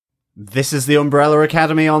This is the Umbrella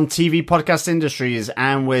Academy on TV Podcast Industries,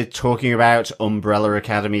 and we're talking about Umbrella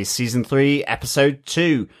Academy Season 3, Episode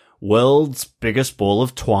 2, World's Biggest Ball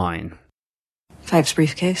of Twine. Five's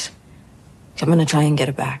briefcase. I'm gonna try and get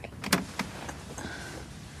it back.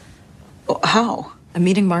 How? I'm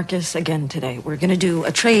meeting Marcus again today. We're gonna do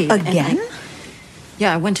a trade. Again?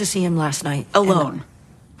 Yeah, I went to see him last night. Alone?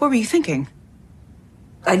 What were you thinking?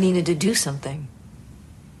 I needed to do something.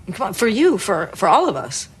 Come on, for you, for all of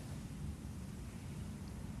us.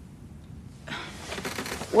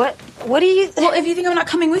 What do you... Well, if you think I'm not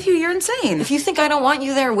coming with you, you're insane. If you think I don't want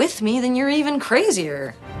you there with me, then you're even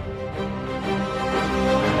crazier.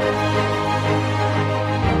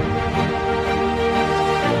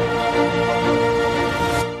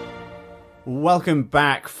 Welcome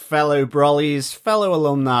back, fellow Brollies, fellow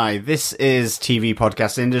alumni. This is TV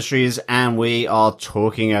Podcast Industries, and we are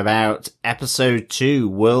talking about Episode 2,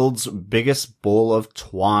 World's Biggest Ball of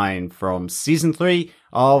Twine, from Season 3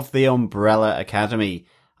 of the Umbrella Academy.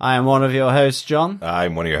 I am one of your hosts, John.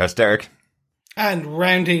 I'm one of your hosts, Derek. And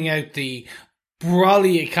rounding out the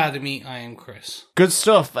Brawley Academy, I am Chris. Good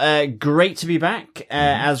stuff. Great to be back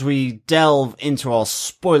as we delve into our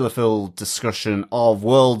spoiler-filled discussion of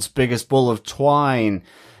World's Biggest Ball of Twine.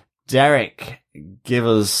 Derek, give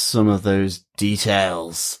us some of those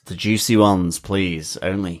details. The juicy ones, please,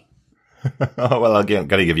 only. Oh, well, I'm going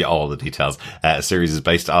to give you all the details. The series is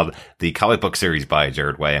based on the comic book series by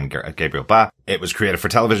Gerard Way and Gabriel Ba. It was created for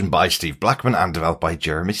television by Steve Blackman and developed by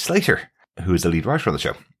Jeremy Slater, who is the lead writer on the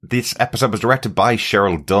show. This episode was directed by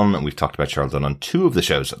Cheryl Dunn, and we've talked about Cheryl Dunn on two of the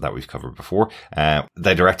shows that we've covered before.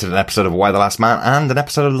 They directed an episode of Why the Last Man and an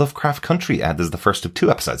episode of Lovecraft Country. This is the first of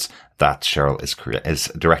two episodes that Cheryl is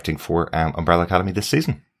directing for Umbrella Academy this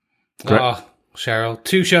season. Oh, Cheryl,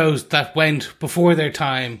 two shows that went before their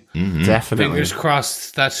time. Mm-hmm. Definitely. Fingers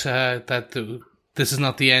crossed that this is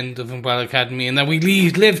not the end of Umbrella Academy and that we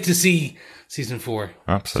live to see Season 4.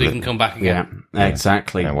 Absolutely. So we can come back again. Yeah,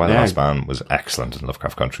 exactly. Why the Last Man was excellent, and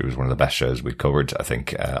Lovecraft Country was one of the best shows we covered, I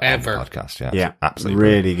think, ever. on the podcast. Yeah, absolutely.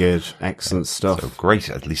 Really good. Excellent stuff. So great.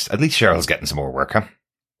 At least Cheryl's getting some more work, huh?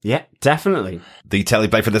 Yeah, definitely. The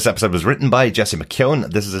teleplay for this episode was written by Jesse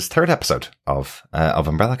McKeown. This is his third episode of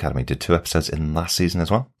Umbrella Academy. Did two episodes in last season as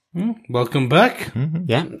well. Welcome back. Mm-hmm.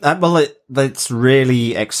 Yeah, well, it's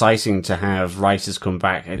really exciting to have writers come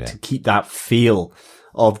back and to keep that feel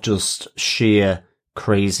of just sheer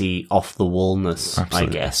crazy off-the-wallness,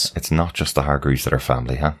 Absolutely. I guess. It's not just the Hargreaves that are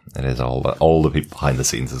family, huh? It is all the people behind the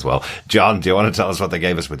scenes as well. John, do you want to tell us what they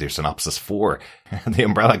gave us with your synopsis for the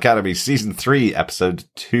Umbrella Academy Season 3, Episode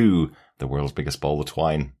 2, The World's Biggest Ball of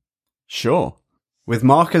Twine? Sure. With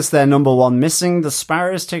Marcus, their number one, missing, the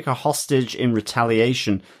Sparrows take a hostage in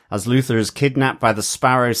retaliation as Luther is kidnapped by the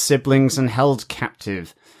Sparrow siblings and held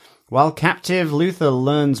captive. While captive, Luther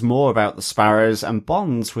learns more about the Sparrows and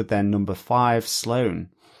bonds with their number 5, Sloane.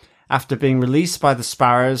 After being released by the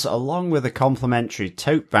Sparrows, along with a complimentary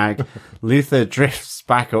tote bag, Luther drifts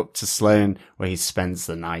back up to Sloane, where he spends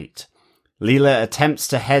the night. Leela attempts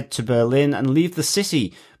to head to Berlin and leave the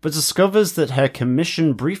city, but discovers that her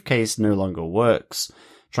commission briefcase no longer works.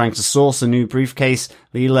 Trying to source a new briefcase,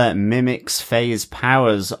 Leela mimics Faye's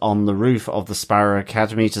powers on the roof of the Sparrow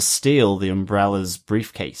Academy to steal the Umbrella's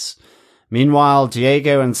briefcase. Meanwhile,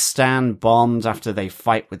 Diego and Stan bond after they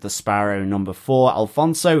fight with the Sparrow number 4,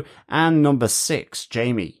 Alfonso, and number 6,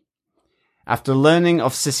 Jamie. After learning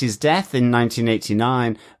of Sissy's death in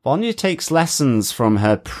 1989, Vanya takes lessons from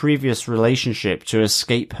her previous relationship to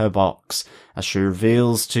escape her box, as she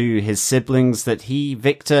reveals to his siblings that he,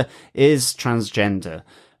 Victor, is transgender.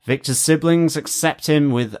 Victor's siblings accept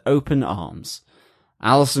him with open arms.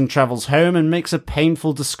 Allison travels home and makes a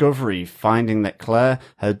painful discovery, finding that Claire,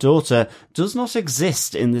 her daughter, does not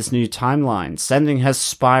exist in this new timeline, sending her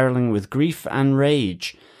spiraling with grief and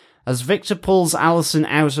rage. As Victor pulls Allison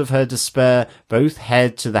out of her despair, both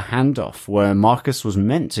head to the handoff, where Marcus was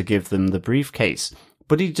meant to give them the briefcase,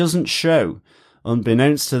 but he doesn't show.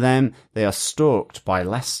 Unbeknownst to them, they are stalked by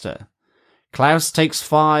Lester. Klaus takes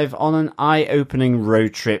 5 on an eye-opening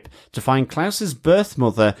road trip to find Klaus's birth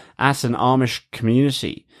mother at an Amish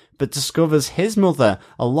community, but discovers his mother,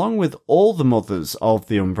 along with all the mothers of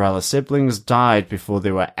the Umbrella siblings, died before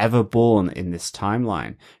they were ever born in this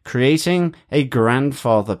timeline, creating a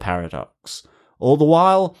grandfather paradox. All the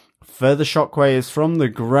while, further shockwaves from the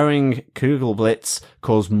growing Kugelblitz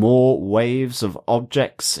cause more waves of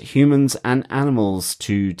objects, humans, and animals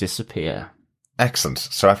to disappear. Excellent.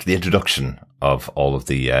 So after the introduction of all of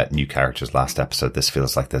the new characters last episode, this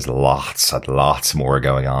feels like there's lots and lots more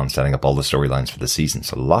going on, setting up all the storylines for the season.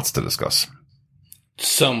 So lots to discuss.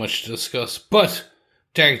 So much to discuss. But,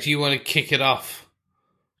 Derek, do you want to kick it off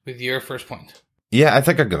with your first point. Yeah, I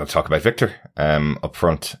think I'm going to talk about Victor up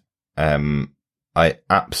front. I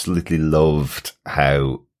absolutely loved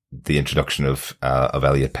how the introduction of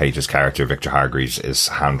Elliot Page's character, Victor Hargreaves, is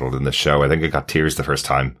handled in the show. I think I got tears the first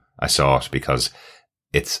time I saw it because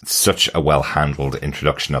it's such a well-handled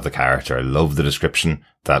introduction of the character. I love the description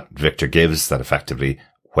that Victor gives, that effectively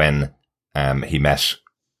when he met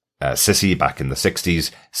Sissy back in the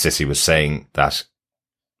 60s, Sissy was saying that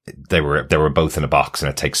they were both in a box, and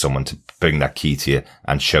it takes someone to bring that key to you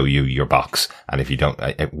and show you your box. And if you don't,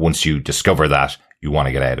 once you discover that, you want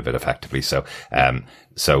to get out of it effectively. So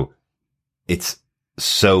it's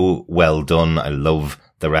so well done. I love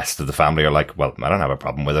the rest of the family are like, well, I don't have a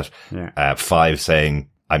problem with it. Yeah. Five saying,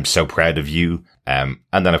 I'm so proud of you. And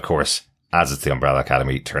then of course, as it's the Umbrella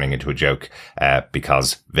Academy, turning into a joke,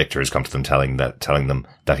 because Victor has come to them telling them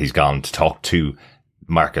that he's gone to talk to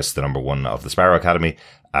Marcus, the number one of the Sparrow Academy,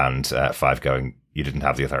 and Five going, you didn't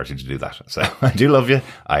have the authority to do that. So I do love you.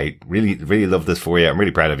 I really, really love this for you. I'm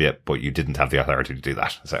really proud of you, but you didn't have the authority to do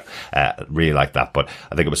that. So really like that. But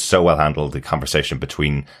I think it was so well handled. The conversation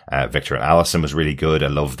between Victor and Alison was really good. I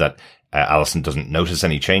love that Alison doesn't notice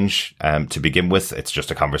any change to begin with. It's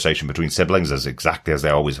just a conversation between siblings, as exactly as they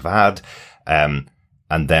always have had. And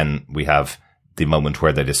then we have the moment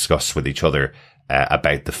where they discuss with each other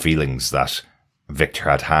about the feelings that Victor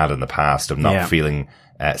had in the past of not feeling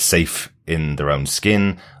safe in their own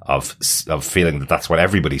skin, of feeling that that's what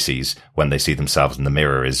everybody sees when they see themselves in the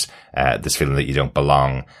mirror, is this feeling that you don't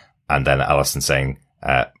belong. And then Alison saying,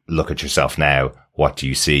 look at yourself now. What do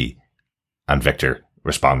you see? And Victor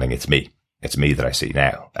responding, it's me. It's me that I see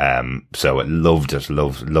now. So I loved it.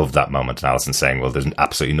 Loved that moment. And Alison saying, well, there's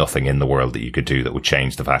absolutely nothing in the world that you could do that would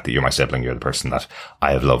change the fact that you're my sibling. You're the person that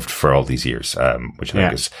I have loved for all these years. Which I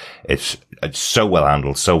think it's so well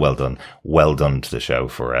handled, so well done. Well done to the show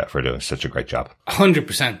for doing such a great job.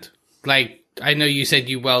 100%. Like, I know you said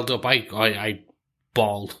you welled up. I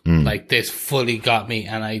bawled. Like, this fully got me,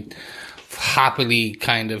 and I happily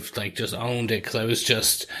kind of like just owned it, because I was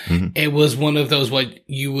just, it was one of those what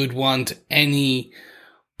you would want any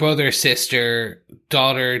brother, sister,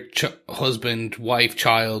 daughter, husband, wife,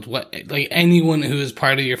 child, like anyone who is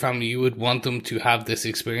part of your family, you would want them to have this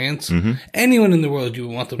experience. Anyone in the world, you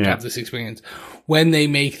would want them to have this experience when they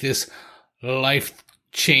make this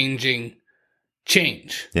life-changing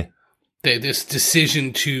change. Yeah. This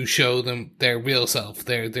decision to show them their real self,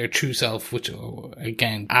 their true self, which,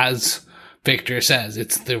 again, as Victor says,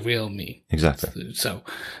 it's the real me. Exactly. So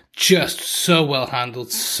just so well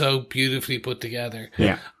handled, so beautifully put together.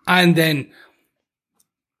 Yeah. And then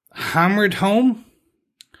hammered home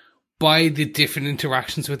by the different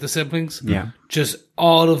interactions with the siblings. Yeah. Just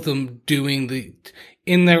all of them doing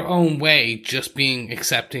in their own way, just being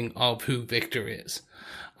accepting of who Victor is.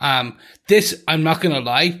 This, I'm not going to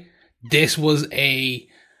lie, this was a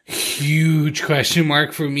huge question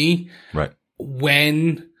mark for me. Right.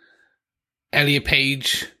 When Elliot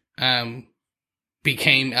Page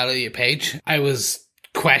became Elliot Page, I was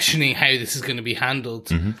questioning how this is going to be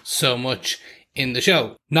handled so much in the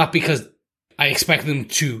show. Not because I expect them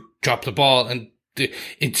to drop the ball, and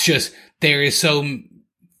it's just there is so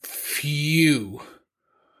few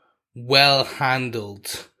well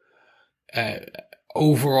handled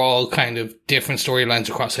overall kind of different storylines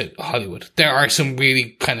across Hollywood. There are some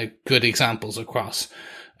really kind of good examples across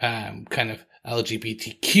kind of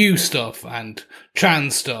LGBTQ stuff and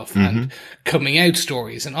trans stuff and coming out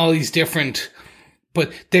stories and all these different,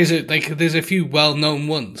 but there's a few well-known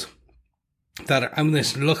ones that are, and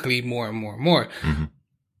there's luckily more and more and more,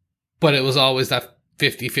 but it was always that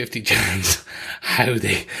 50-50 chance how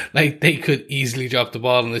they could easily drop the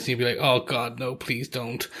ball on this. You'd be like, oh God, no, please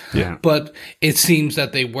don't. Yeah. But it seems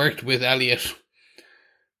that they worked with Elliot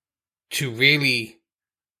to really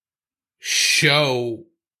show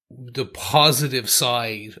the positive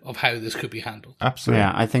side of how this could be handled. Absolutely.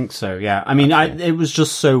 Yeah, I think so. Yeah. I mean, it was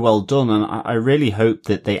just so well done. And I really hope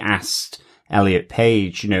that they asked Elliot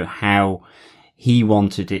Page, how he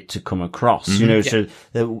wanted it to come across, so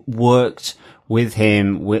that worked with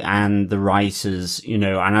him and the writers, and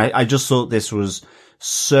I just thought this was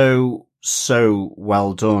so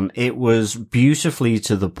well done. It was beautifully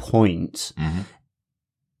to the point.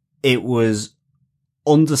 It was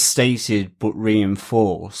understated but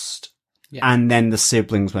reinforced, and then the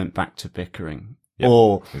siblings went back to bickering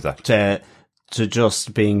or exactly. to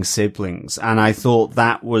just being siblings. And I thought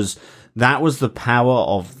that was the power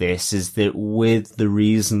of this, is that with the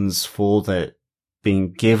reasons for that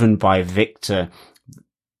being given by Victor,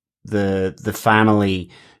 the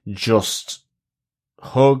family just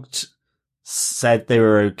hugged, said they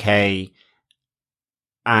were okay,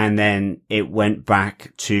 and then it went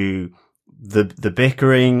back to the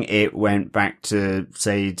bickering. It went back to,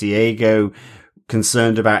 say, Diego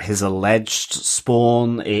concerned about his alleged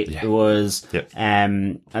spawn. It was,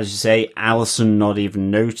 as you say, Allison not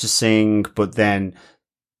even noticing, but then,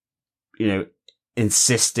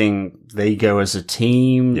 insisting they go as a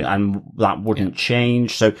team, and that wouldn't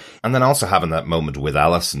change. So, and then also having that moment with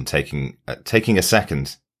Allison taking a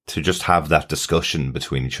second to just have that discussion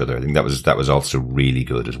between each other. I think that was also really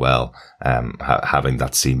good as well. Having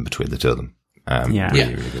that scene between the two of them.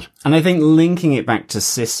 Really good. And I think linking it back to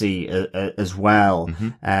Sissy as well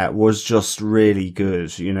was just really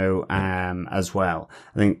good, as well.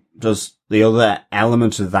 I think just the other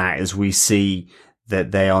element of that is we see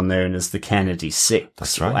that they are known as the Kennedy Six.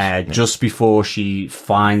 That's right. Just before she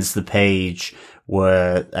finds the page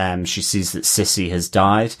where she sees that Sissy has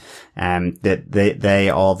died, that they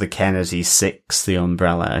are the Kennedy Six, the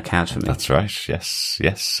Umbrella Academy. That's right.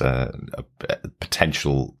 Yes.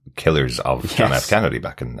 Potential killers of John F. Kennedy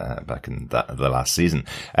back in the last season.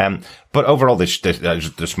 But overall,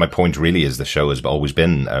 this my point really is the show has always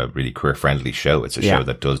been a really queer friendly show. It's a show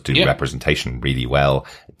that does do representation really well,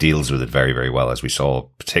 deals with it very, very well, as we saw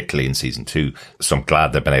particularly in season 2. So I'm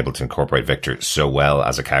glad they've been able to incorporate Victor so well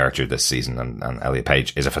as a character this season, and Elliot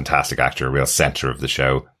Page is a fantastic actor, a real center of the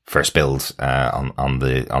show. First build on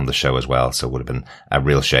the show as well, so it would have been a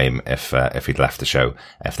real shame if he'd left the show,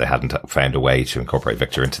 if they hadn't found a way to incorporate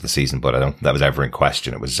Victor into the season. But I don't think that was ever in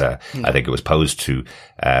question. It was I think it was posed to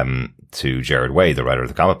Gerard Way, the writer of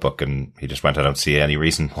the comic book, and he just went, I don't see any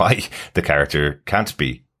reason why the character can't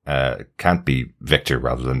be Victor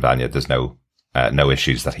rather than Vanya. There's no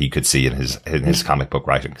issues that he could see in his comic book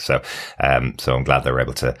writing. So I'm glad they were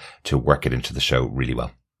able to work it into the show really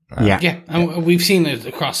well. And we've seen it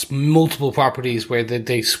across multiple properties where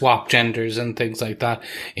they swap genders and things like that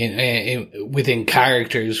in within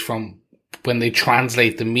characters from when they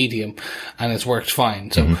translate the medium, and it's worked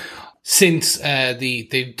fine. So since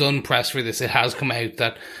they've done press for this, it has come out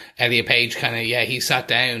that Elliot Page he sat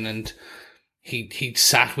down and he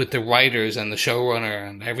sat with the writers and the showrunner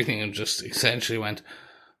and everything, and just essentially went,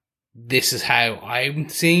 this is how I'm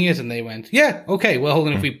seeing it. And they went, yeah, okay, well, hold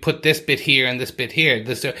on, if we put this bit here and this bit here,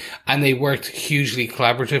 and they worked hugely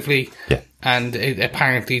collaboratively. Yeah. And it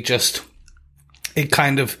apparently it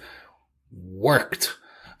kind of worked.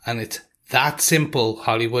 And it's that simple,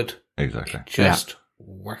 Hollywood. Exactly. It just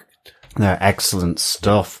worked. No, excellent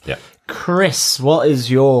stuff. Yeah. Chris, what is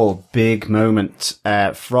your big moment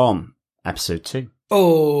from episode 2?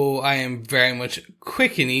 Oh, I am very much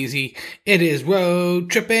quick and easy. It is road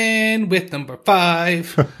tripping with number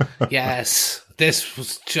 5. Yes, this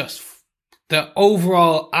was just the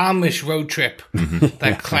overall Amish road trip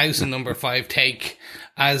that Klaus and number 5 take,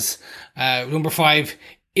 as number 5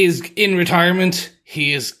 is in retirement.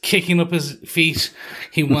 He is kicking up his feet.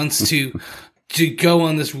 He wants to go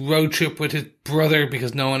on this road trip with his brother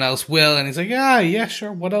because no one else will. And he's like, yeah,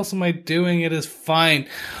 sure. What else am I doing? It is fine.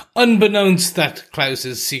 Unbeknownst that Klaus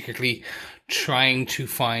is secretly trying to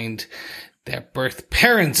find their birth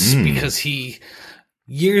parents because he,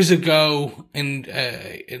 years ago in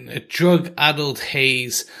a drug-addled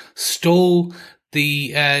haze, stole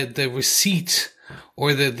the receipt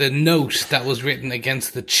or the note that was written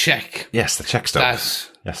against the check. Yes, the check stub.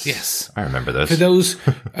 Yes. I remember those. For those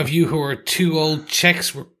of you who are too old,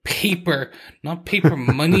 checks were paper, not paper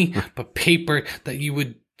money, but paper that you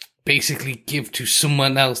would basically give to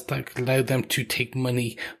someone else that allowed them to take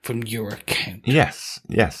money from your account. Yes.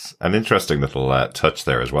 An interesting little touch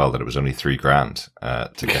there as well, that it was only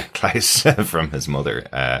 $3,000 to get Klaus from his mother.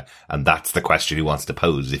 And that's the question he wants to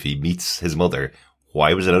pose if he meets his mother.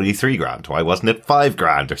 Why was it only $3,000? Why wasn't it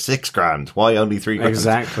 $5,000 or $6,000? Why only $3,000?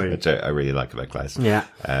 Exactly. Which I really like about Klaus. Yeah.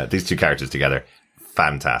 These two characters together,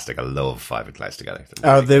 fantastic. I love 5 and Klaus together.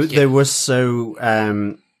 They were so,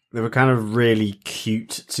 they were kind of really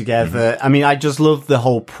cute together. I mean, I just love the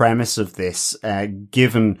whole premise of this,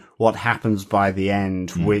 given what happens by the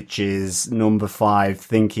end, which is number 5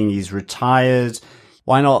 thinking he's retired.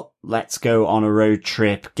 Why not let's go on a road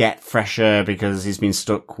trip, get fresh air, because he's been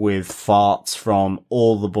stuck with farts from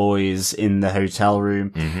all the boys in the hotel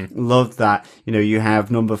room. Love that. You have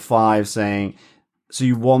number 5 saying, so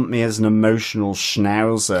you want me as an emotional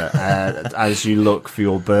schnauzer as you look for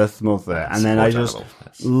your birth mother. And then I just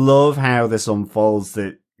love how this unfolds,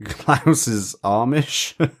 that Klaus is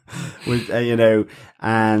Amish, with,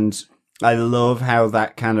 and I love how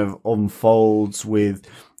that kind of unfolds with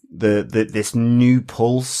this new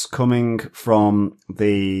pulse coming from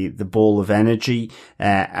the ball of energy,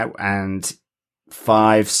 and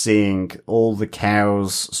 5 seeing all the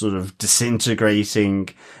cows sort of disintegrating,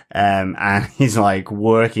 and he's like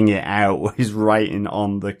working it out. He's writing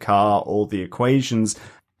on the car all the equations.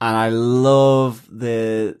 And I love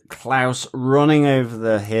the Klaus running over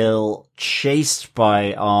the hill, chased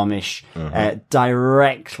by Amish,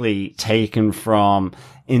 directly taken from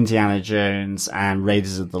Indiana Jones and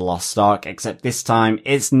Raiders of the Lost Ark, except this time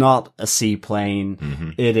it's not a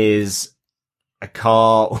seaplane. It is a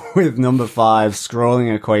car with number 5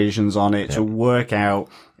 scrolling equations on it to work out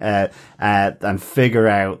and figure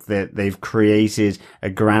out that they've created a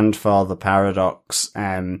grandfather paradox,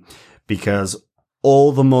 because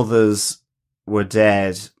all the mothers were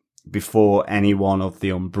dead before any one of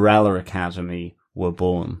the Umbrella Academy were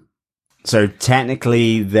born. So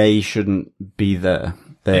technically they shouldn't be there.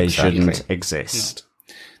 They shouldn't exist.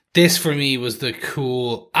 No. This for me was the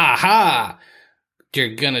cool, aha!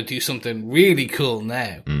 You're gonna do something really cool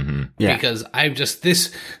now. Yeah. Because I'm just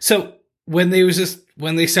this. So when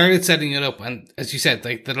they started setting it up, and as you said,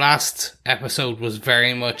 like the last episode was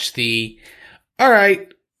very much all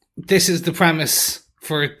right, this is the premise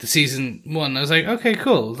for the season 1. I was like, okay,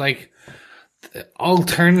 cool. Like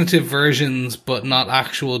alternative versions, but not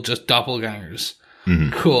actual just doppelgangers.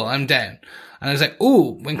 Cool. I'm down. And I was like,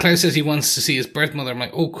 oh, when Klaus says he wants to see his birth mother, I'm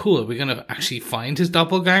like, oh, cool. Are we going to actually find his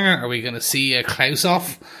doppelganger? Are we going to see a Klaus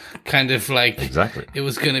off? Kind of like, Exactly. It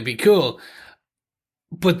was going to be cool.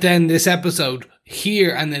 But then this episode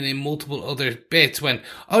here and then in multiple other bits went,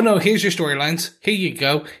 oh no, here's your storylines. Here you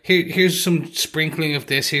go. Here's some sprinkling of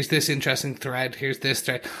this. Here's this interesting thread. Here's this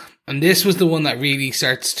thread. And this was the one that really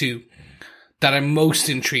starts that I'm most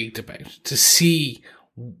intrigued about, to see,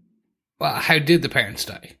 well, how did the parents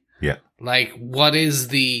die? Yeah. Like, what is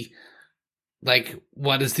the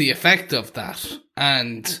effect of that?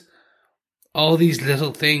 And all these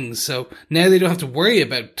little things. So now they don't have to worry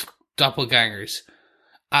about doppelgangers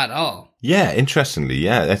at all. Yeah, interestingly,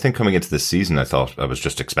 yeah. I think coming into this season, I was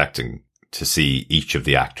just expecting to see each of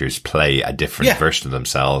the actors play a different version of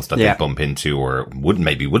themselves that they bump into, or wouldn't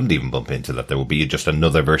even bump into, that there will be just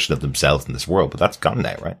another version of themselves in this world. But that's gone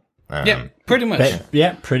now, right? Yeah, pretty much.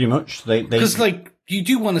 Pretty much. Because, like, you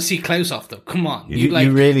do want to see Klaus off, though. Come on.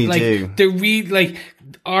 You really do. They're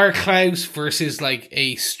our Klaus versus, like,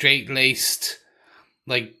 a straight-laced,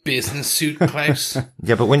 like, business suit Klaus.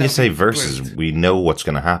 Yeah, but when you say versus, we know what's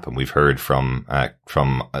going to happen. We've heard from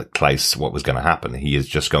Klaus what was going to happen. He is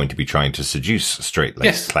just going to be trying to seduce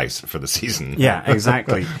straight-laced Klaus for the season. Yeah,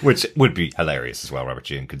 exactly. Which would be hilarious as well. Robert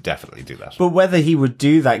Sheehan could definitely do that. But whether he would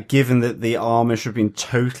do that, given that the Amish have been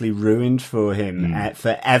totally ruined for him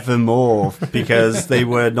forevermore, because they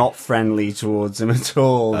were not friendly towards him at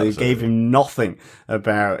all. Absolutely. They gave him nothing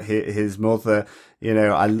about his mother. You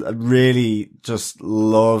know, I really just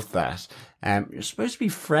love that. You're supposed to be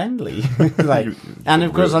friendly. And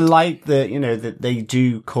of course I like that, you know, that they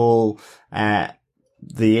do call, the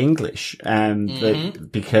English,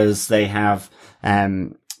 because they have,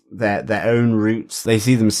 their own roots. They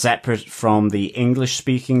see them separate from the English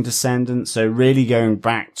speaking descendants. So really going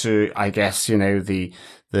back to, I guess, you know, the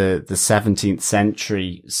 17th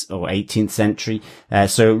century or 18th century.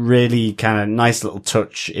 So really kind of nice little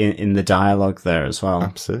touch in the dialogue there as well.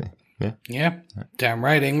 Absolutely. Yeah. Yeah. Damn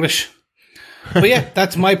right, English. But yeah,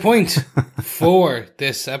 that's my point for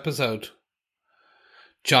this episode.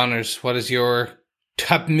 Johners, what is your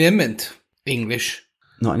top amendment? English?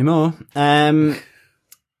 Not anymore.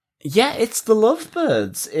 Yeah, it's the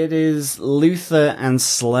Lovebirds. It is Luther and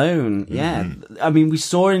Sloane. Yeah. I mean, we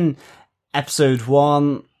saw in episode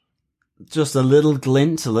 1 just a little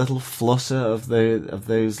glint, a little flutter of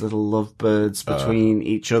those little lovebirds between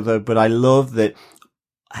each other, but I love that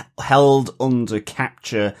held under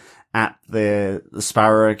capture at the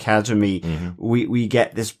Sparrow Academy, we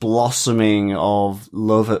get this blossoming of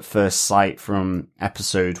love at first sight from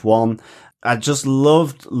episode 1. I just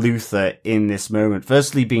loved Luther in this moment.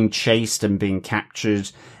 Firstly, being chased and being captured.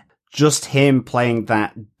 Just him playing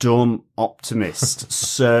that dumb optimist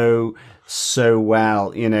so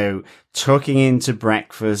well, you know, tucking into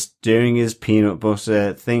breakfast, doing his peanut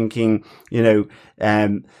butter, thinking, you know,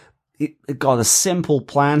 it got a simple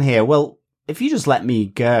plan here. Well, if you just let me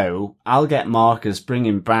go, I'll get Marcus, bring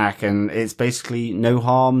him back, and it's basically no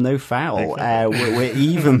harm, no foul. We're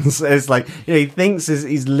evens. It's like, you know, he thinks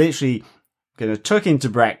he's literally going to tuck into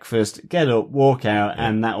breakfast, get up, walk out,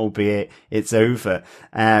 and that will be it. It's over.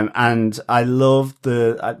 And I love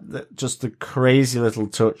just the crazy little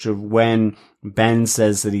touch of when Ben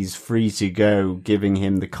says that he's free to go, giving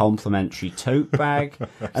him the complimentary tote bag.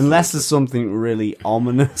 Unless there's something really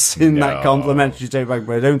ominous in that complimentary tote bag,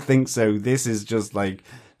 but I don't think so. This is just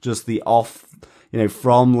the off,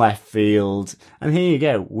 from left field. And here you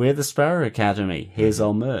go. We're the Sparrow Academy. Here's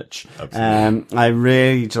our merch. I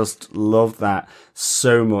really just love that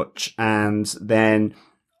so much. And then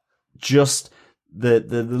just the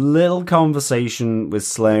little conversation with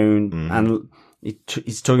Sloane, and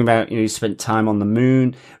he's talking about, he spent time on the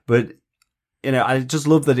moon, but, I just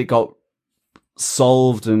love that it got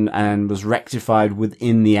solved and was rectified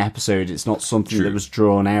within the episode. It's not something that was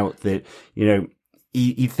drawn out, that,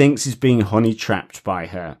 he thinks he's being honey trapped by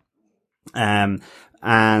her.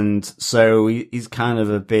 And so he's kind of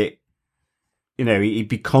a bit, he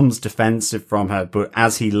becomes defensive from her, but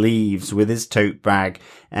as he leaves with his tote bag,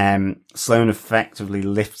 Sloane effectively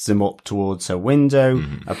lifts him up towards her window,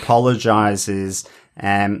 apologizes,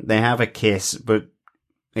 they have a kiss, but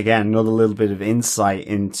again, another little bit of insight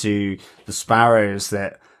into the Sparrows,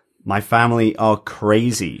 that my family are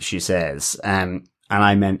crazy, she says, and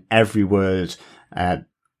I meant every word,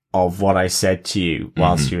 of what I said to you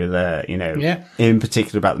whilst you were there, in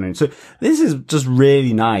particular about the moon. So this is just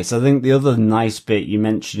really nice. I think the other nice bit, you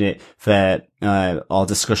mentioned it for our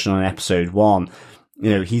discussion on episode 1,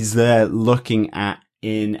 he's there looking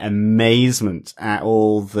in amazement at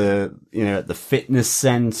all the, at the fitness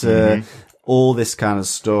center, all this kind of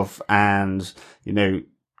stuff. And,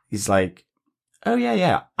 he's like, oh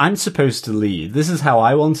yeah, I'm supposed to lead. This is how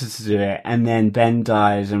I wanted to do it. And then Ben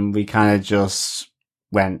died and we kind of just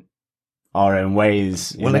went our own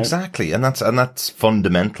ways. Well, exactly. And that's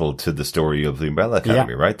fundamental to the story of the Umbrella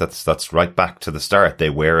Academy, right? That's right back to the start. They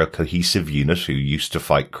were a cohesive unit who used to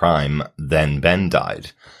fight crime. Then Ben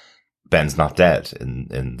died. Ben's not dead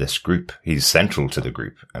in this group. He's central to the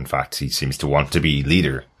group. In fact, he seems to want to be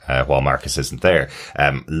leader, while Marcus isn't there.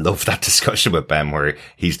 Love that discussion with Ben where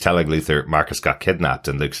he's telling Luther Marcus got kidnapped,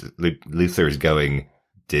 and Luther is going,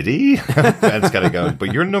 did he? Ben's kind of going,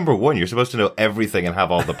 but you're number one. You're supposed to know everything and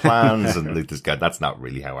have all the plans. And Luther's going, that's not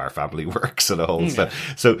really how our family works at all.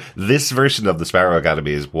 So this version of the Sparrow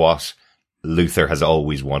Academy is what Luther has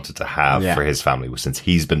always wanted to have for his family. Since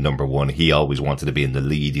he's been number one, he always wanted to be in the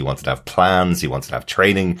lead. He wanted to have plans. He wanted to have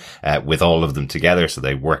training with all of them together so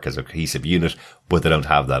they work as a cohesive unit, but they don't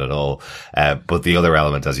have that at all. But the other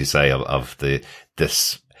element, as you say, of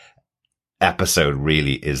this episode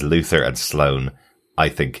really is Luther and Sloane, I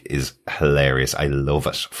think, is hilarious. I love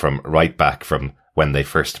it from right back from when they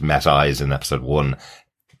first met eyes in episode 1.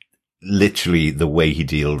 Literally, the way he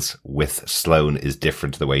deals with Sloane is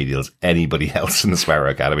different to the way he deals anybody else in the Sparrow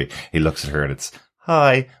Academy. He looks at her and it's,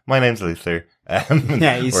 hi, my name's Luther.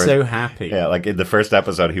 He's so happy. Yeah, like in the first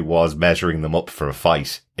episode, he was measuring them up for a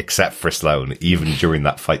fight, except for Sloane, even during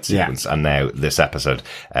that fight sequence. And now this episode,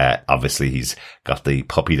 obviously he's got the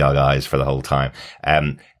puppy dog eyes for the whole time.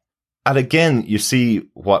 And again, you see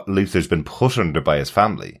what Luther's been put under by his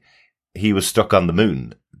family. He was stuck on the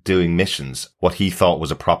moon doing missions, what he thought was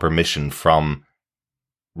a proper mission from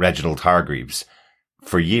Reginald Hargreaves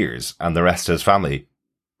for years. And the rest of his family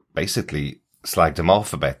basically slagged him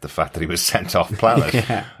off about the fact that he was sent off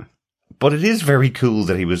planet. But it is very cool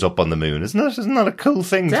that he was up on the moon, isn't it? Isn't that a cool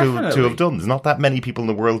thing to have done? There's not that many people in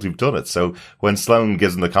the world who've done it. So when Sloane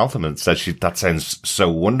gives him the compliment, says, that sounds so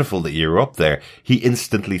wonderful that you're up there, he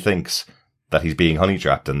instantly thinks that he's being honey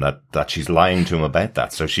trapped and that she's lying to him about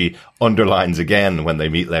that. So she underlines again when they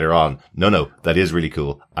meet later on, no, that is really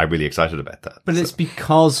cool. I'm really excited about that. But it's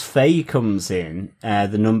because Faye comes in,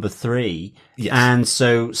 the number 3. Yes. And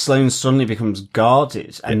so Sloane suddenly becomes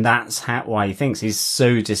guarded, and that's why he thinks he's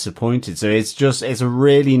so disappointed. So it's a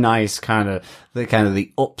really nice kind of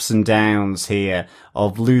the ups and downs here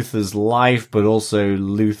of Luther's life, but also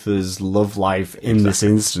Luther's love life in this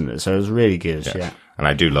instance. So it was really good. Yeah. And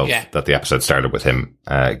I do love that the episode started with him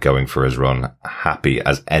going for his run, happy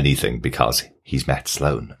as anything because he's met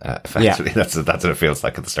Sloane. Effectively, that's what it feels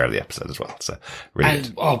like at the start of the episode as well. So really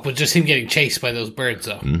good. But just him getting chased by those birds,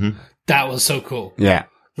 though, that was so cool. Yeah,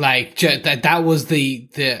 like that was the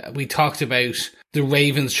we talked about the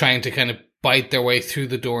ravens trying to kind of bite their way through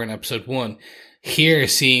the door in episode 1. Here,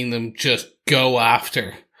 seeing them just go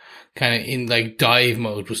after, kind of in like dive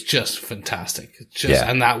mode, was just fantastic.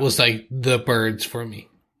 And that was like the birds for me.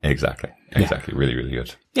 Exactly. Really, really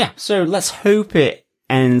good. Yeah. So let's hope it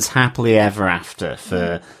ends happily ever after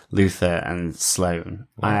for Luther and Sloane.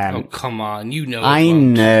 Oh, come on. I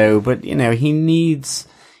know, but he needs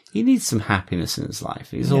some happiness in his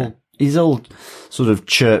life. He's all sort of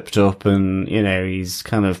chirped up and, he's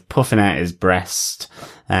kind of puffing out his breast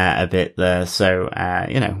a bit there. So,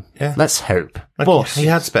 let's hope. But he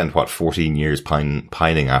had spent, 14 years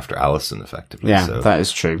pining after Alison, effectively. Yeah, so, that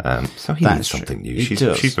is true. So he needs something new.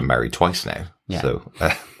 She's been married twice now. Yeah. So,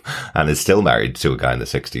 and is still married to a guy in the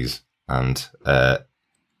 60s. And,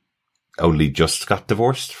 only just got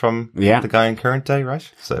divorced from the guy in current day,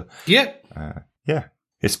 right? So Yeah. yeah.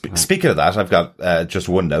 Speaking of that, I've got just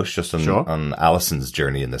one note just on Alison's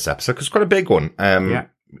journey in this episode, because it's quite a big one.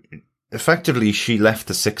 Effectively, she left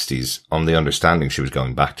the 60s on the understanding she was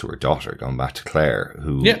going back to her daughter, going back to Claire,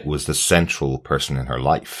 who was the central person in her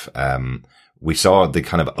life. We saw the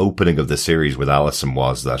kind of opening of the series with Alison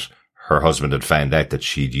was that her husband had found out that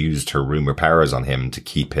she'd used her rumor powers on him to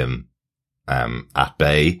keep him at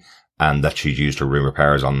bay, and that she'd used her rumor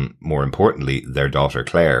powers on, more importantly, their daughter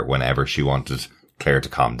Claire. Whenever she wanted Claire to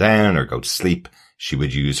calm down or go to sleep, she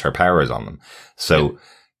would use her powers on them. So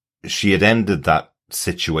she had ended that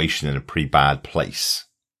situation in a pretty bad place.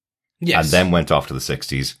 Yes. And then went off to the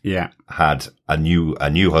 60s. Yeah. Had a new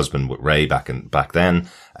husband with Ray back then,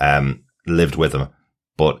 lived with him.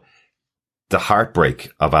 But the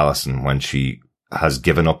heartbreak of Alison when she has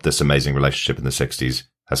given up this amazing relationship in the 60s,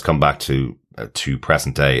 has come back to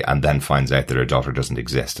present day, and then finds out that her daughter doesn't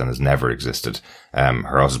exist and has never existed.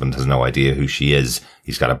 Her husband has no idea who she is.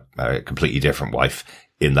 He's got a completely different wife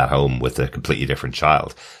in that home with a completely different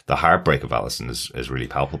child. The heartbreak of Alison is really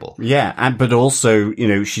palpable. Yeah, but also,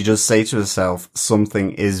 she does say to herself,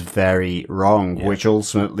 something is very wrong, which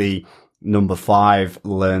ultimately number 5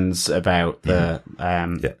 learns about the,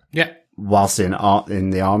 whilst in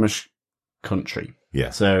the Amish country.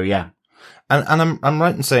 Yeah. So, yeah. And I'm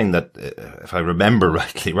right in saying that, if I remember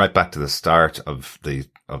rightly, right back to the start of the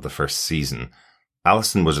first season,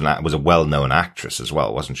 Alison was a well-known actress as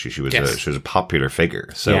well, wasn't she? She was a popular figure.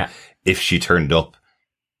 So if she turned up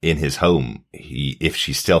in his home, if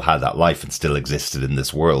she still had that life and still existed in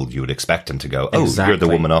this world, you would expect him to go, "Oh, you're the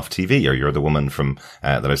woman off TV, or you're the woman from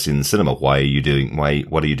that I've seen in the cinema. What are you doing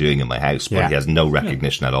in my house?" But he has no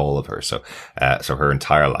recognition at all of her. So her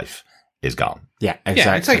entire life is gone. Yeah, exactly.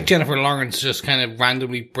 Yeah, it's like Jennifer Lawrence just kind of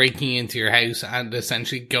randomly breaking into your house and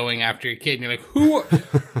essentially going after your kid. And you're like, who?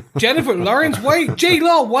 Jennifer Lawrence? Why?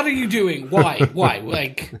 J-Law, what are you doing? Why?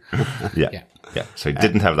 Like... Yeah. So he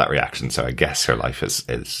didn't have that reaction. So I guess her life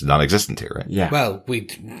is non-existent here, right? Yeah. Well, we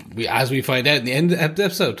as we find out in the end of the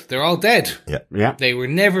episode, they're all dead. Yeah. They were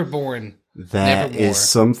never born. There is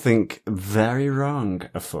something very wrong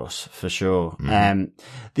afoot, for sure.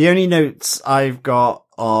 The only notes I've got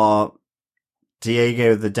are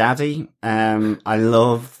Diego the daddy. I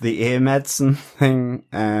love the ear medicine thing.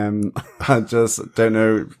 I just don't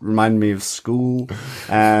know, remind me of school,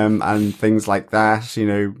 and things like that,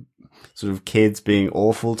 sort of kids being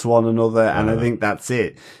awful to one another. And I think that's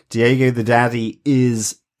it. Diego the daddy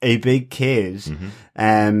is a big kid,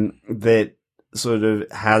 that sort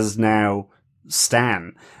of has now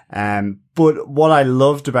Stan. But what I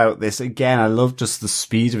loved about this, again, I love just the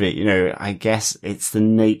speed of it. I guess it's the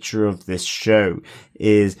nature of this show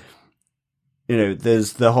is,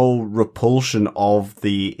 there's the whole repulsion of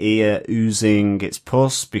the ear oozing its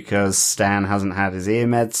pus because Stan hasn't had his ear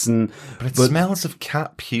medicine. But it smells of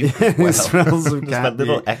cat puke. It smells of cat that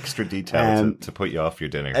little puke. Extra detail to put you off your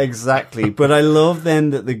dinner. Exactly. But I love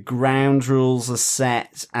then that the ground rules are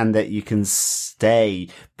set and that you can stay.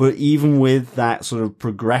 But even with that sort of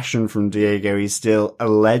progression from Diego, he's still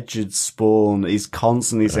alleged spawn. He's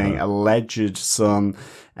constantly saying alleged son.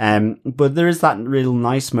 But there is that real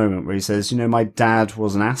nice moment where he says, my dad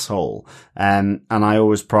was an asshole. And I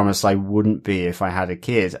always promised I wouldn't be if I had a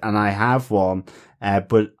kid, and I have one.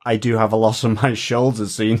 But I do have a lot on my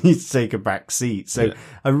shoulders, so you need to take a back seat. So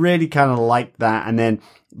I really kind of like that. And then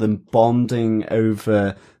them bonding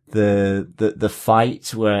over the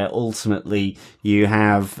fight where ultimately you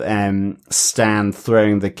have, Stan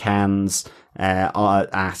throwing the cans,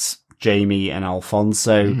 at Jamie and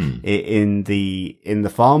Alfonso in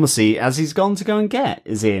the pharmacy as he's gone to go and get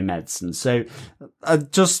his ear medicine. So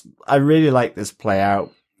I really like this play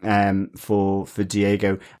out, for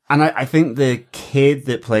Diego. And I think the kid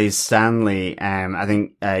that plays Stanley, I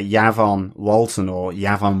think, Yavon Walton or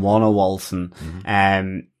Yavon Walton,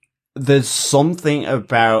 there's something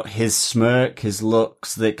about his smirk, his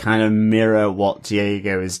looks that kind of mirror what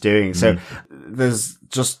Diego is doing. So there's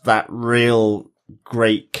just that real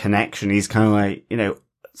great connection. He's kind of like,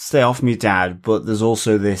 stay off me, Dad, but there's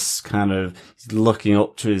also this kind of looking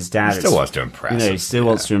up to his dad. He still wants to impress him. He still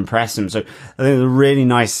wants to impress him. So I think there's a really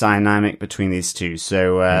nice dynamic between these two.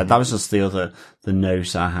 So that was just the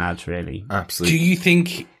note I had, really. Absolutely. Do you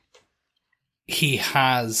think he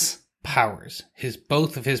has powers?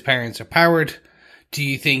 Both of his parents are powered. Do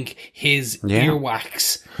you think his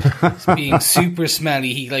earwax being super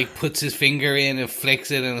smelly, he like puts his finger in and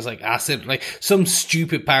flicks it and it's like acid, like some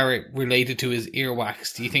stupid power related to his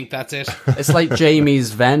earwax? Do you think that's it? It's like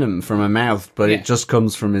Jamie's venom from a mouth, but it just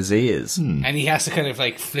comes from his ears. And he has to kind of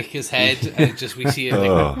like flick his head and we see it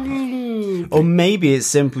like Or maybe it's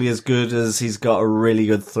simply as good as he's got a really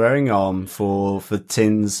good throwing arm for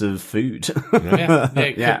tins of food.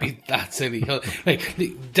 It Yeah. could be that silly. Like,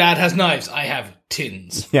 Dad has knives, I have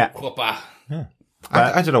tins. Yeah. Whoopa.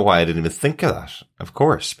 I don't know why I didn't even think of that. Of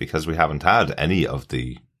course, because we haven't had any of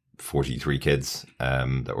the 43 kids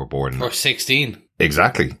that were born. Or 16.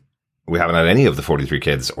 Exactly. We haven't had any of the 43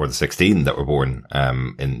 kids or the 16 that were born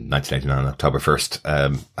in 1989, October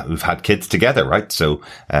 1st. We've had kids together, right? So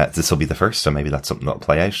this will be the first, so maybe that's something that'll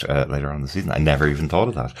play out later on in the season. I never even thought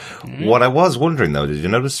of that. What I was wondering, though, did you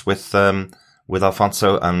notice with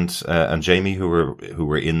Alfonso and Jamie, who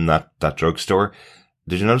were in that drugstore,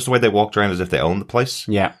 did you notice the way they walked around as if they owned the place?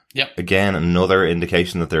 Yeah. Yep. Again, another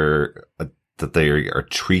indication that they are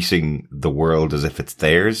treating the world as if it's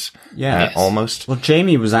theirs. Yeah. Yes. Almost. Well,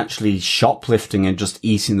 Jamie was actually shoplifting and just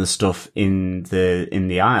eating the stuff in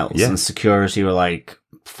the aisles, Yeah. and security were like,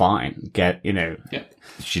 "Fine, Yep.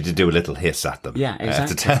 She did do a little hiss at them. Yeah,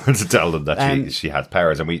 exactly. To tell them that she has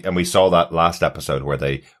powers. And we saw that last episode where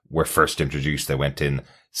they were first introduced. They went in,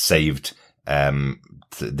 saved,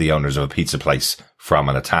 the owners of a pizza place from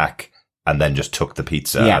an attack, and then just took the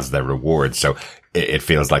pizza as their reward. So it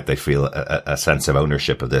feels like they feel a sense of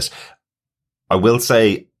ownership of this. I will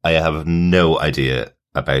say I have no idea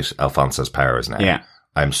about Alfonso's powers now. Yeah.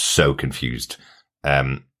 I'm so confused.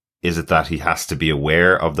 Is it that he has to be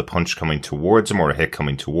aware of the punch coming towards him or a hit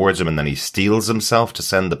coming towards him, and then he steels himself to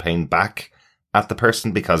send the pain back at the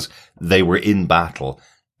person? Because they were in battle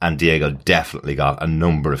and Diego definitely got a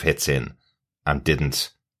number of hits in and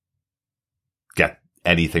didn't get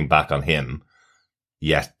anything back on him.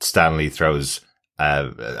 Yet Stanley throws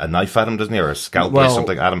a knife at him, doesn't he? Or a scalpel or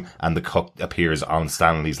something at him, and the cut appears on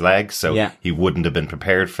Stanley's leg. So he wouldn't have been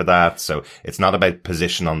prepared for that. So it's not about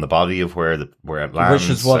position on the body of where it lands. Which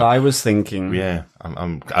is what I was thinking. Yeah,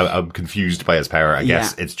 I'm confused by his power. I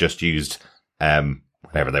guess it's just used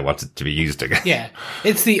whenever they want it to be used again. Yeah.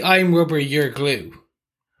 It's the I'm rubber, you're glue.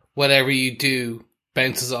 Whatever you do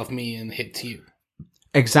bounces off me and hits you.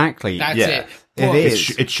 Exactly. That's Yeah. it. It But is.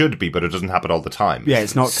 It should be, but it doesn't happen all the time. Yeah,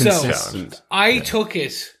 it's not So- consistent. I took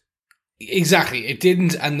it exactly. It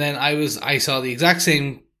didn't, and then I saw the exact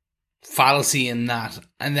same fallacy in that,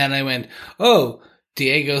 and then I went, "Oh,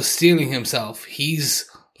 Diego's stealing himself. He's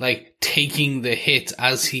like taking the hit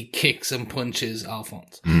as he kicks and punches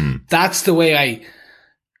Alphonse." That's the way I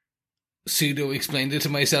pseudo explained it to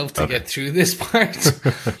myself to get through this part,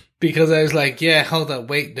 because I was like, "Yeah, hold on,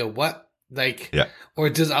 wait, no, what?" Like, Yeah. or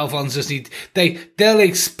does Alphonse just need, they'll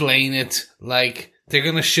explain it, like, they're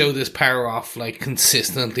gonna show this power off, like,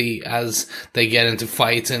 consistently as they get into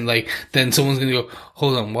fights, and, like, then someone's gonna go,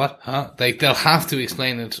 hold on, what? Huh? Like, they'll have to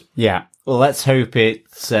explain it. Yeah. Well, let's hope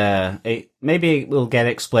maybe it will get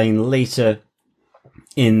explained later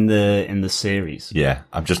in the series. Yeah,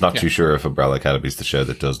 I'm just not too sure if Umbrella Academy is the show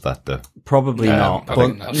that does that, though. Probably not,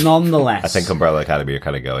 probably but not. nonetheless. I think Umbrella Academy are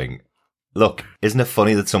kind of going, look, isn't it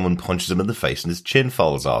funny that someone punches him in the face and his chin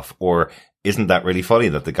falls off? Or isn't that really funny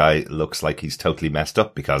that the guy looks like he's totally messed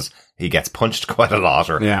up because he gets punched quite a lot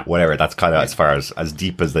or whatever? That's kind of as far as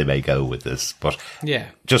deep as they may go with this. But Yeah.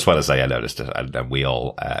 just want to say I noticed it, and we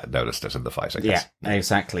all noticed it in the fight, I guess. Yeah,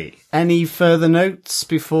 exactly. Any further notes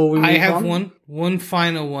before we move on? I have one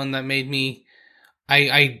final one that made me,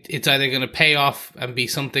 it's either going to pay off and be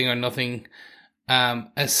something or nothing.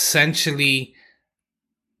 Essentially,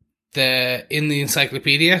 in the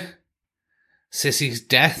encyclopedia, Sissy's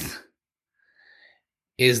death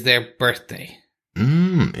is their birthday.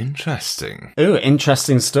 Interesting. Oh,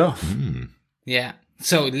 interesting stuff. Yeah.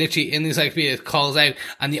 So literally in the encyclopedia it calls out,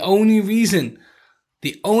 and the only reason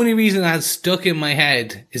that has stuck in my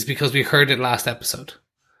head is because we heard it last episode.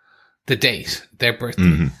 The date, their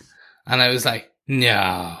birthday. And I was like,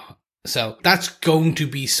 no. So that's going to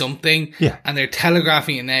be something. Yeah. And they're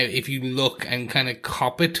telegraphing it now if you look and kind of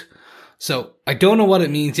cop it. So I don't know what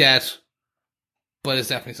it means yet, but it's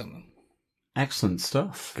definitely something. Excellent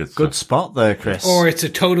stuff. Good Good stuff. spot there, Chris. Or it's a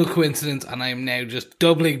total coincidence and I'm now just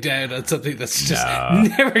doubling down on something that's just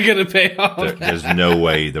never going to pay off. There's no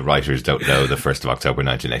way the writers don't know the 1st of October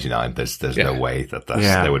 1989. There's no way that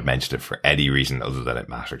they would mention it for any reason other than it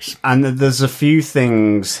matters. And there's a few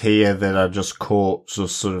things here that are just caught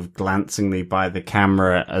just sort of glancingly by the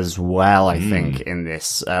camera as well, I think, in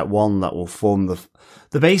this. One that will form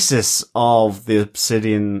the basis of the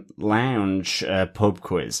Obsidian Lounge pub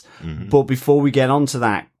quiz. But before we get on to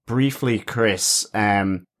that, briefly, Chris,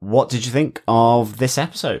 what did you think of this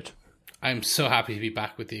episode? I'm so happy to be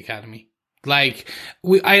back with the Academy. Like,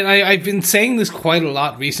 I've been saying this quite a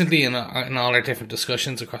lot recently in all our different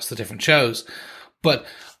discussions across the different shows, but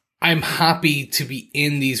I'm happy to be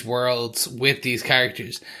in these worlds with these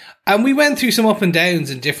characters. And we went through some up and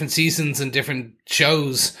downs in different seasons and different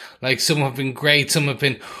shows. Like, some have been great, some have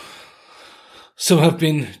been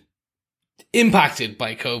impacted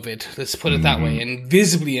by COVID, let's put it that way, and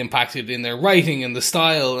visibly impacted in their writing and the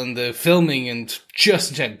style and the filming, and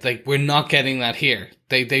just like, we're not getting that here.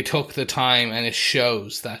 They took the time, and it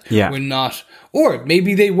shows that we're not, or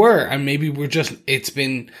maybe they were, and maybe it's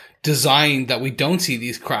been designed that we don't see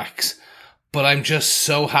these cracks. But I'm just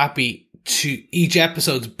so happy to each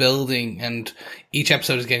episode's building, and each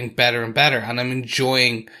episode is getting better and better, and I'm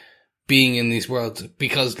enjoying being in these worlds,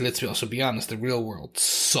 because let's also be honest, the real world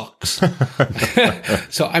sucks.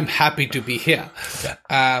 So I'm happy to be here.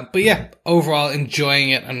 But yeah, overall enjoying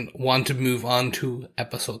it and want to move on to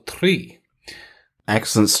episode 3.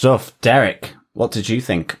 Excellent stuff. Derek, what did you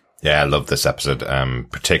think? Yeah, I love this episode,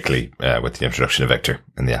 particularly with the introduction of Victor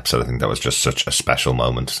in the episode. I think that was just such a special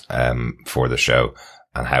moment for the show,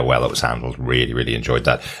 and how well it was handled. Really, really enjoyed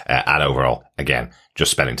that. And overall, again,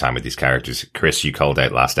 just spending time with these characters. Chris, you called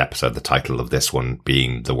out last episode the title of this one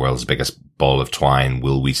being The World's Biggest Ball of Twine.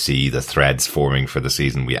 Will we see the threads forming for the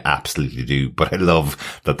season? We absolutely do. But I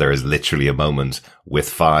love that there is literally a moment with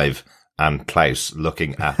Five and Klaus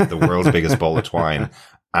looking at the world's biggest ball of twine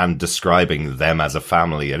and describing them as a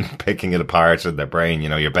family and picking it apart in their brain. You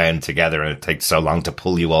know, you're bound together and it takes so long to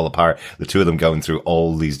pull you all apart. The two of them going through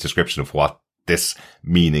all these descriptions of what this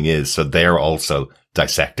meaning is. So they're also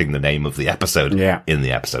dissecting the name of the episode in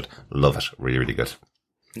the episode. Love it. Really, really good.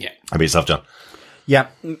 Yeah. How about yourself, John? Yeah.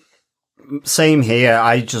 Same here.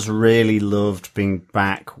 I just really loved being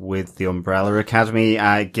back with the Umbrella Academy.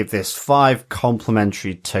 I give this 5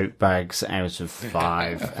 complimentary tote bags out of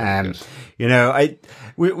 5. You know,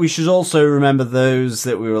 we should also remember those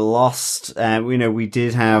that we were lost. You know, we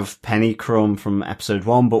did have Penny Crumb from episode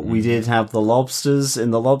 1, but we did have the lobsters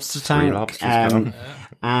in the lobster tank. 3 lobsters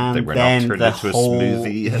and they were then not turned the into a whole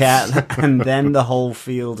smoothie. and then the whole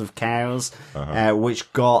field of cows,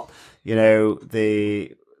 which got, you know,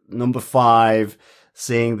 the number 5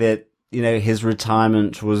 seeing that, you know, his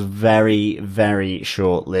retirement was very, very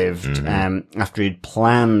short-lived. After he'd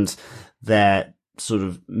planned their sort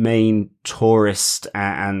of main tourist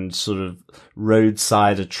and sort of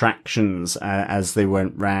roadside attractions as they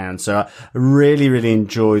went round. So I really, really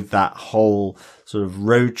enjoyed that whole sort of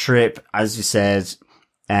road trip. As you said,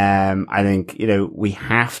 I think, you know, we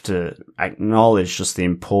have to acknowledge just the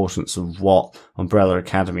importance of what Umbrella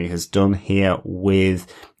Academy has done here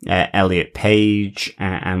with Elliot Page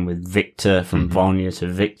and with Victor, from Vanya to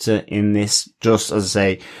Victor in this. Just, as I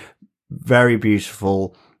say, very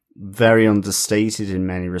beautiful, very understated in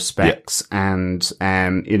many respects. And,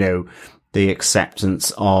 you know, the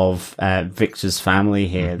acceptance of Victor's family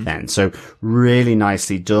here then. So really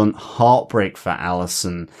nicely done. Heartbreak for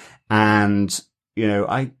Allison. And, you know,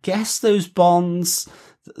 I guess those bonds,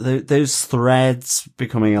 those threads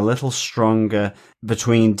becoming a little stronger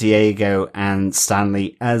between Diego and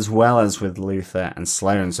Stanley, as well as with Luther and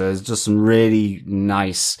Sloane. So there's just some really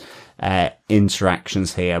nice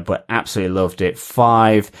interactions here, but absolutely loved it.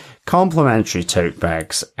 5 complimentary tote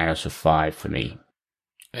bags out of 5 for me.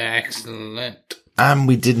 Excellent. And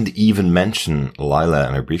we didn't even mention Lila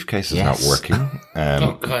and her briefcase is not working.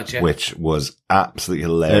 Oh, God, yeah. Which was absolutely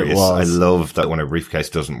hilarious. It was. I love that when her briefcase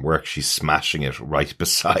doesn't work, she's smashing it right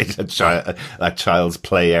beside a child's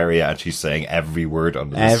play area, and she's saying every word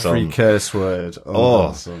under the sun. Every curse word. Oh,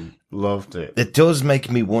 awesome. Loved it. It does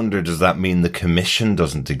make me wonder, does that mean the commission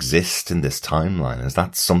doesn't exist in this timeline? Is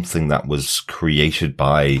that something that was created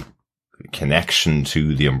by connection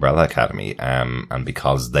to the Umbrella Academy, and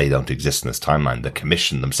because they don't exist in this timeline, the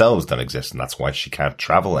commission themselves don't exist, and that's why she can't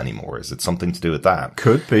travel anymore? Is it something to do with that?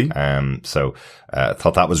 Could be. So I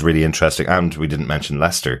thought that was really interesting. And we didn't mention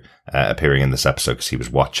Lester appearing in this episode because he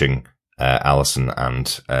was watching Allison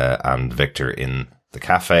and Victor in the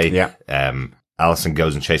cafe. Yeah. Allison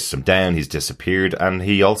goes and chases him down. He's disappeared, and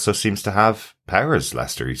he also seems to have powers,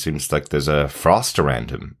 Lester. He seems like there's a frost around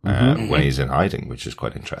him when he's in hiding, which is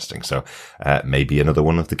quite interesting. So maybe another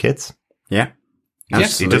one of the kids. Yeah.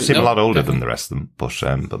 Yes, He does seem a lot older than the rest of them,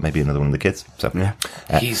 but maybe another one of the kids. So Yeah.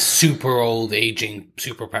 He's super old, aging,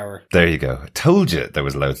 superpower. there you go. I told you there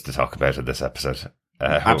was loads to talk about in this episode.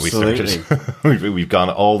 Absolutely. When we started. We've gone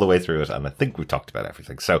all the way through it, and I think we've talked about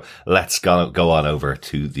everything. So let's go on over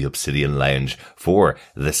to the Obsidian Lounge for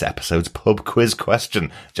this episode's pub quiz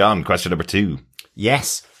question. John, question number 2.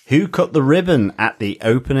 Yes. Who cut the ribbon at the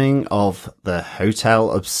opening of the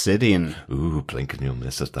Hotel Obsidian? Ooh, blink and you'll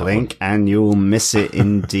miss it. Blink and you'll miss it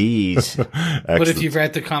indeed. But if you've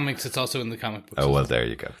read the comics, it's also in the comic books. Oh, well, there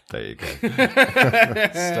you go. There you go.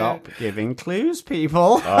 Stop giving clues, people.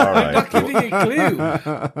 All right. I'm not giving a clue.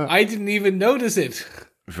 I didn't even notice it.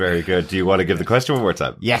 Very good. Do you want to give the question one more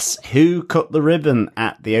time? Yes, who cut the ribbon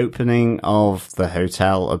at the opening of the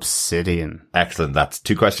Hotel Obsidian? Excellent. That's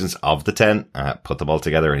 2 questions of the 10. Put them all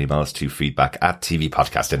together and email us to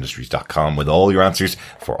feedback@tvpodcastindustries.com with all your answers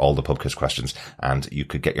for all the pub quiz questions. And you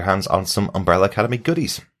could get your hands on some Umbrella Academy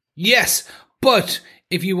goodies. Yes, but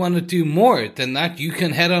if you want to do more than that, you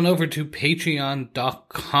can head on over to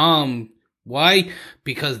patreon.com. Why?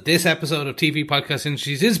 Because this episode of TV Podcast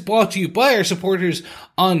Industries is brought to you by our supporters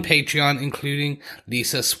on Patreon, including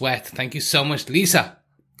Lisa Sweat. Thank you so much, Lisa.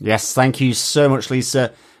 Yes, thank you so much,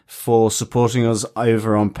 Lisa, for supporting us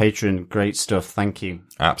over on Patreon. Great stuff. Thank you.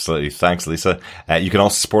 Absolutely. Thanks, Lisa. You can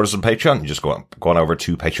also support us on Patreon. You just go on over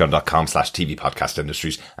to patreon.com/TV Podcast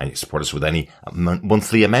Industries and you support us with any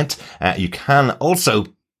monthly amount. You can also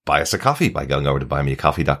buy us a coffee by going over to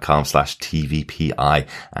buymeacoffee.com/TVPI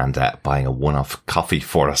and buying a one-off coffee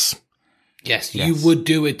for us. Yes, you would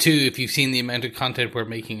do it too if you've seen the amount of content we're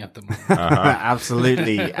making at the moment.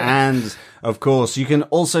 Absolutely. And of course, you can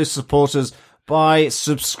also support us by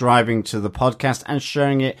subscribing to the podcast and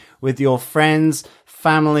sharing it with your friends,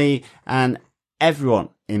 family, and everyone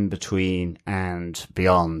in between and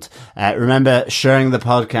beyond. Remember, sharing the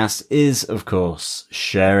podcast is, of course,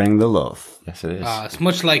 sharing the love. Yes, it is. It's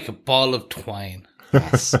much like a ball of twine.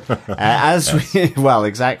 Yes. Well,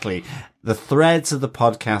 exactly. The threads of the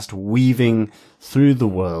podcast weaving through the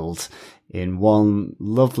world in one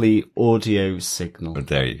lovely audio signal.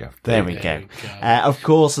 There you go. There we go. Of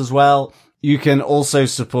course, as well, you can also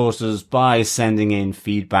support us by sending in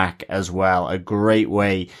feedback as well. A great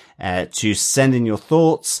way to send in your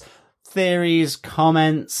thoughts, theories,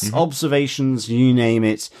 comments, observations, you name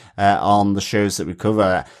it, on the shows that we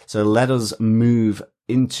cover. So let us move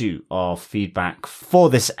into our feedback for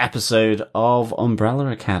this episode of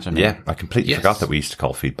Umbrella Academy. Yeah, I completely forgot that we used to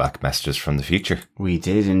call feedback messages from the future. We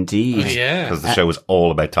did indeed. Oh, yeah. Because the show was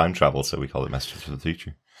all about time travel, so we call it messages from the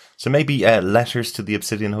future. So maybe letters to the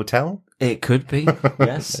Obsidian Hotel? It could be,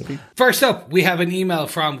 yes. First up, we have an email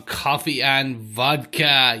from Coffee and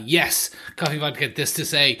Vodka. Yes, Coffee Vodka, this to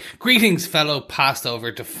say, greetings, fellow passed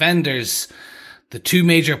over defenders. The 2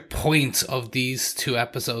 major points of these 2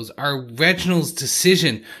 episodes are Reginald's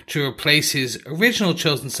decision to replace his original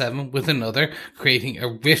Chosen 7 with another, creating a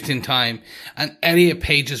rift in time, and Elliot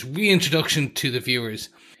Page's reintroduction to the viewers.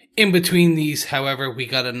 In between these, however, we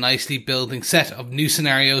got a nicely building set of new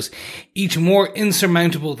scenarios, each more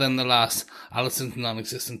insurmountable than the last. Alison's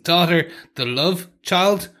non-existent daughter, the love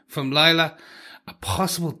child from Lila, a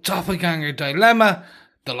possible doppelganger dilemma,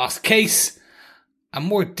 the lost case, a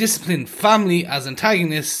more disciplined family as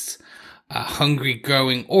antagonists, a hungry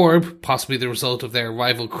growing orb, possibly the result of their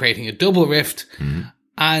rival creating a double rift,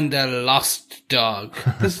 and a lost dog.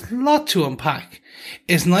 There's a lot to unpack.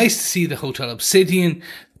 It's nice to see the Hotel Obsidian.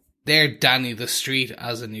 There, Danny the Street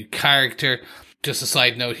as a new character. Just a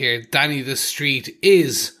side note here, Danny the Street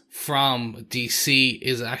is from DC,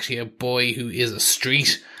 is actually a boy who is a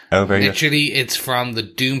street. Oh, very Literally, it's from the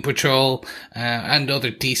Doom Patrol and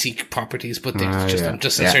other DC properties, but I'm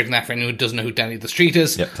just inserting that for anyone who doesn't know who Danny the Street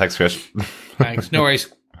is. Yep, thanks, Chris. Thanks, no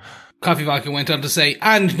worries. Coffee Vodka went on to say,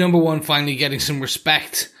 and number 1 finally getting some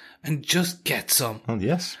respect, and just get some. Oh,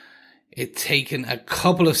 yes. It's taken a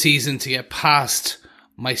couple of seasons to get past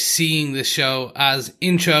my seeing this show as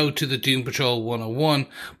intro to the Doom Patrol 101,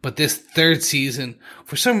 but this 3rd season,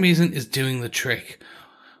 for some reason, is doing the trick.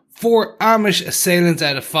 4 Amish assailants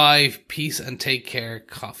out of 5. Peace and take care,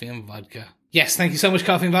 Coffee and Vodka. Yes, thank you so much,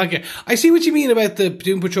 Coffee and Vodka. I see what you mean about the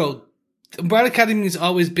Doom Patrol. Umbrella Academy has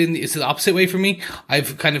always been, it's the opposite way for me.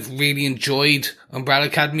 I've kind of really enjoyed Umbrella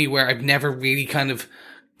Academy, where I've never really kind of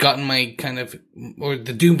gotten my kind of, or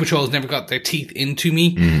the Doom Patrol has never got their teeth into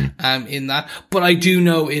me, in that. But I do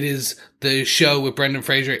know it is, the show with Brendan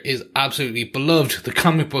Fraser is absolutely beloved. The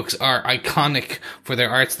comic books are iconic for their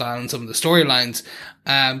art style and some of the storylines.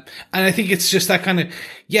 And I think it's just that kind of,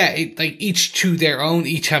 like each to their own,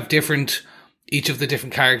 each have different, each of the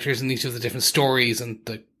different characters and each of the different stories, and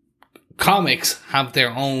the comics have their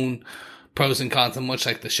own pros and cons, and much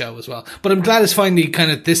like the show as well. But I'm glad it's finally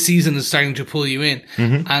kind of, this season is starting to pull you in,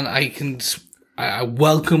 and I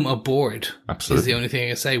welcome aboard. Absolutely. Is the only thing I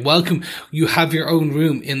can say. Welcome. You have your own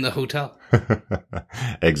room in the hotel.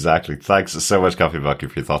 Exactly. Thanks so much, Coffee Vodka,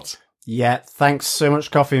 for your thoughts. Yeah, thanks so much,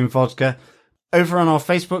 Coffee and Vodka. Over on our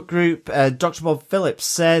Facebook group, Dr. Bob Phillips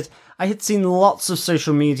said, I had seen lots of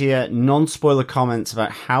social media non-spoiler comments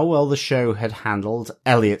about how well the show had handled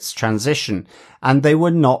Elliot's transition, and they were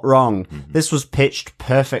not wrong. This was pitched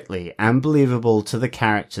perfectly and believable to the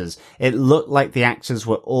characters. It looked like the actors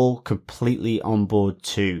were all completely on board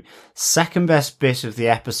too. Second best bit of the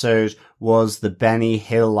episode was the Benny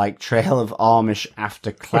Hill-like trail of Amish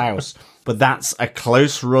after Klaus. But that's a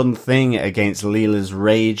close run thing against Leela's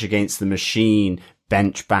rage against the machine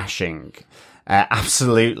bench bashing.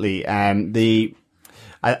 Absolutely. I think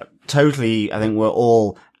we're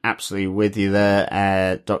all absolutely with you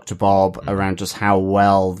there, Dr. Bob, around just how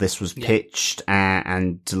well this was pitched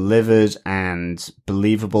and delivered and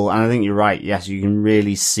believable. And I think you're right. Yes, you can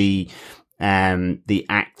really see the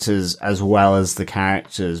actors as well as the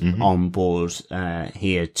characters on board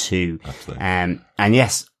here too. Absolutely. And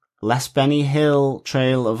yes, less Benny Hill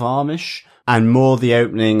Trail of Amish and more the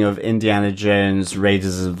opening of Indiana Jones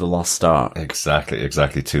Raiders of the Lost Ark.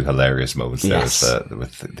 Exactly. Two hilarious moments there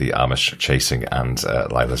with the Amish chasing and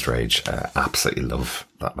Lila's rage. Absolutely love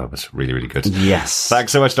that moment. Really, really good. Yes.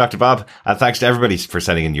 Thanks so much, Dr. Bob. And thanks to everybody for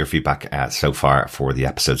sending in your feedback so far for the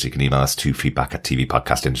episodes. You can email us to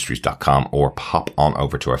feedback@tvpodcastindustries.com or pop on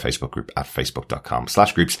over to our Facebook group at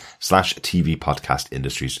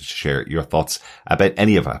facebook.com/groups/tvpodcastindustries to share your thoughts about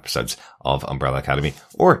any of our episodes of Umbrella Academy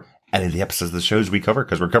or any of the episodes of the shows we cover,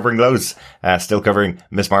 because we're covering those. Still covering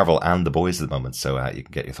Miss Marvel and The Boys at the moment, so you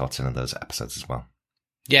can get your thoughts in on those episodes as well.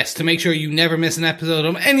 Yes, to make sure you never miss an episode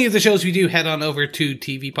of any of the shows we do, head on over to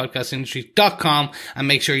tvpodcastindustries.com and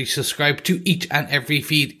make sure you subscribe to each and every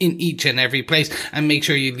feed in each and every place, and make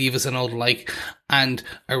sure you leave us an old like and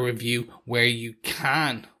a review where you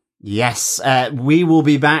can. Yes, we will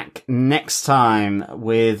be back next time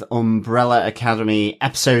with Umbrella Academy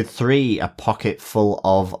Episode 3, A Pocket Full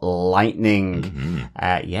of Lightning.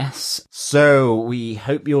 Yes. So we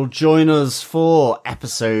hope you'll join us for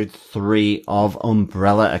Episode 3 of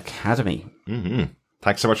Umbrella Academy.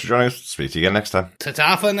 Thanks so much for joining us. Speak to you again next time.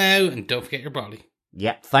 Ta-ta for now, and don't forget your brolly.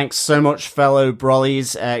 Yep, thanks so much, fellow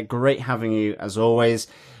Brollies. Great having you, as always.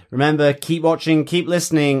 Remember, keep watching, keep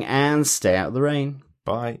listening, and stay out of the rain.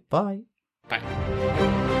 Bye. Bye. Bye.